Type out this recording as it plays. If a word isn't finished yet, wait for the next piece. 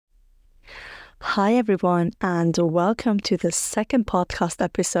Hi, everyone, and welcome to the second podcast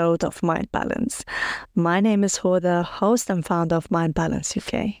episode of Mind Balance. My name is Hoda, host and founder of Mind Balance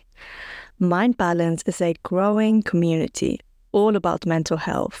UK. Mind Balance is a growing community all about mental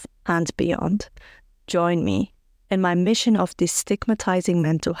health and beyond. Join me in my mission of destigmatizing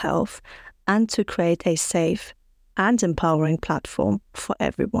mental health and to create a safe and empowering platform for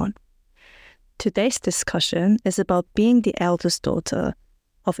everyone. Today's discussion is about being the eldest daughter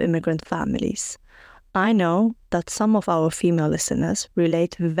of immigrant families. I know that some of our female listeners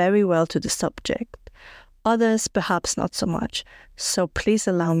relate very well to the subject, others perhaps not so much, so please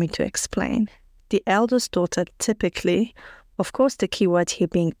allow me to explain. The eldest daughter typically, of course the key word here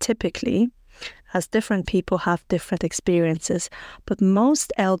being typically, as different people have different experiences, but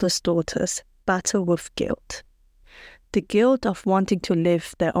most eldest daughters battle with guilt. The guilt of wanting to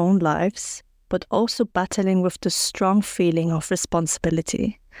live their own lives, but also battling with the strong feeling of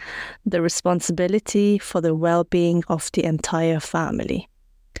responsibility. The responsibility for the well-being of the entire family.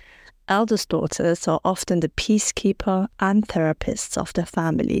 Eldest daughters are often the peacekeeper and therapists of their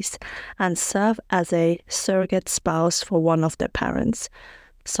families and serve as a surrogate spouse for one of their parents,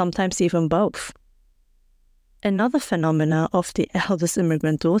 sometimes even both. Another phenomena of the eldest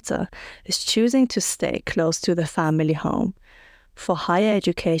immigrant daughter is choosing to stay close to the family home for higher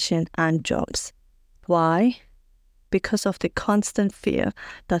education and jobs. Why? Because of the constant fear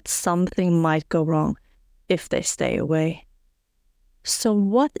that something might go wrong if they stay away. So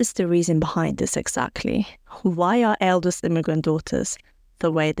what is the reason behind this exactly? Why are eldest immigrant daughters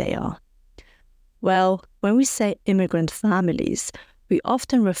the way they are? Well, when we say immigrant families, we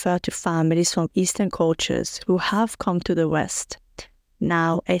often refer to families from Eastern cultures who have come to the West.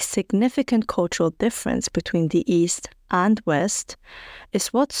 Now, a significant cultural difference between the East and West is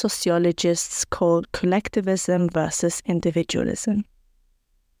what sociologists call collectivism versus individualism.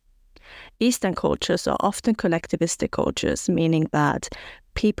 Eastern cultures are often collectivistic cultures, meaning that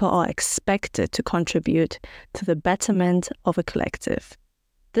people are expected to contribute to the betterment of a collective.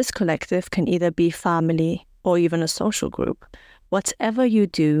 This collective can either be family or even a social group. Whatever you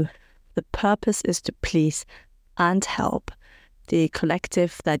do, the purpose is to please and help the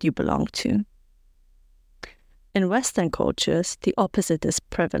collective that you belong to. In Western cultures, the opposite is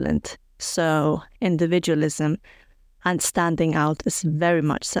prevalent, so individualism and standing out is very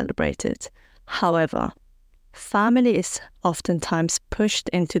much celebrated. However, family is oftentimes pushed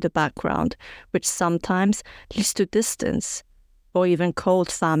into the background, which sometimes leads to distance or even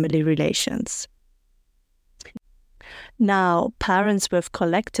cold family relations. Now, parents with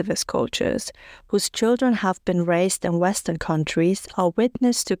collectivist cultures, whose children have been raised in Western countries, are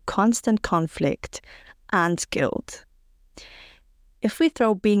witness to constant conflict and guilt. If we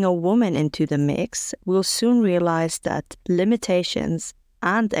throw being a woman into the mix, we'll soon realize that limitations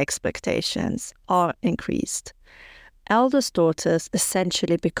and expectations are increased. Eldest daughters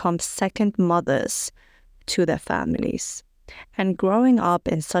essentially become second mothers to their families, and growing up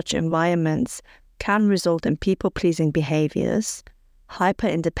in such environments can result in people-pleasing behaviors,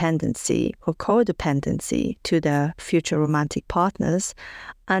 hyper-independency or codependency to their future romantic partners,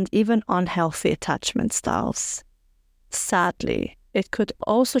 and even unhealthy attachment styles. Sadly, it could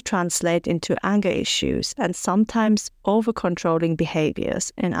also translate into anger issues and sometimes over-controlling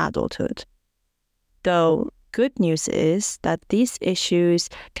behaviors in adulthood. Though good news is that these issues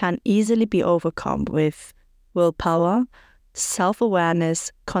can easily be overcome with willpower,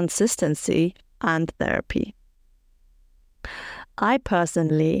 self-awareness, consistency, and therapy. I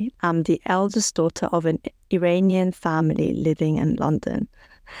personally am the eldest daughter of an Iranian family living in London.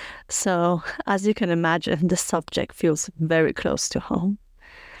 So, as you can imagine, the subject feels very close to home.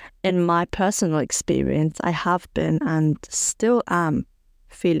 In my personal experience, I have been and still am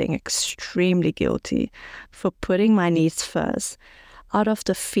feeling extremely guilty for putting my needs first out of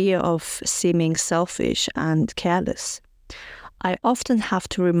the fear of seeming selfish and careless. I often have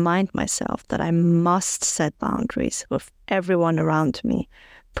to remind myself that I must set boundaries with everyone around me,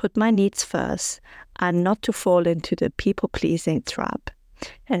 put my needs first, and not to fall into the people-pleasing trap.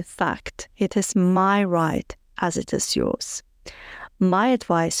 In fact, it is my right as it is yours. My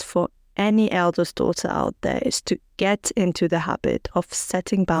advice for any eldest daughter out there is to get into the habit of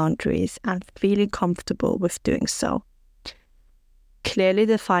setting boundaries and feeling comfortable with doing so. Clearly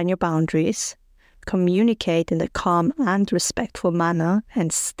define your boundaries, communicate in a calm and respectful manner,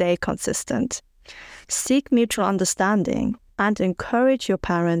 and stay consistent. Seek mutual understanding and encourage your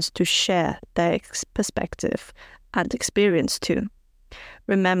parents to share their perspective and experience too.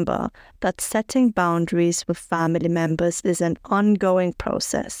 Remember that setting boundaries with family members is an ongoing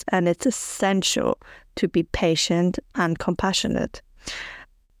process, and it's essential to be patient and compassionate.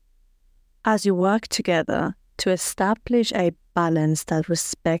 as you work together to establish a balance that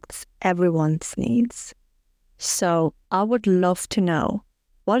respects everyone's needs. So I would love to know,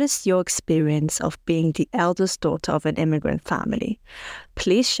 what is your experience of being the eldest daughter of an immigrant family?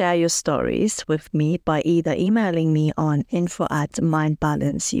 Please share your stories with me by either emailing me on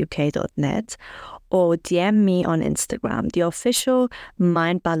info@mindbalanceuk.net or DM me on Instagram. The official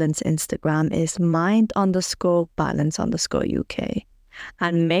Mind Balance Instagram is mind_balance_UK.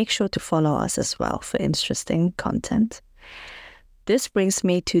 And make sure to follow us as well for interesting content. This brings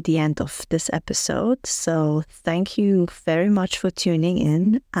me to the end of this episode. So thank you very much for tuning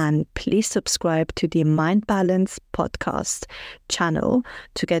in, and please subscribe to the Mind Balance podcast channel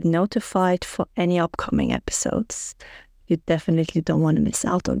to get notified for any upcoming episodes. You definitely don't want to miss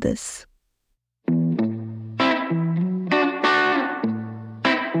out on this.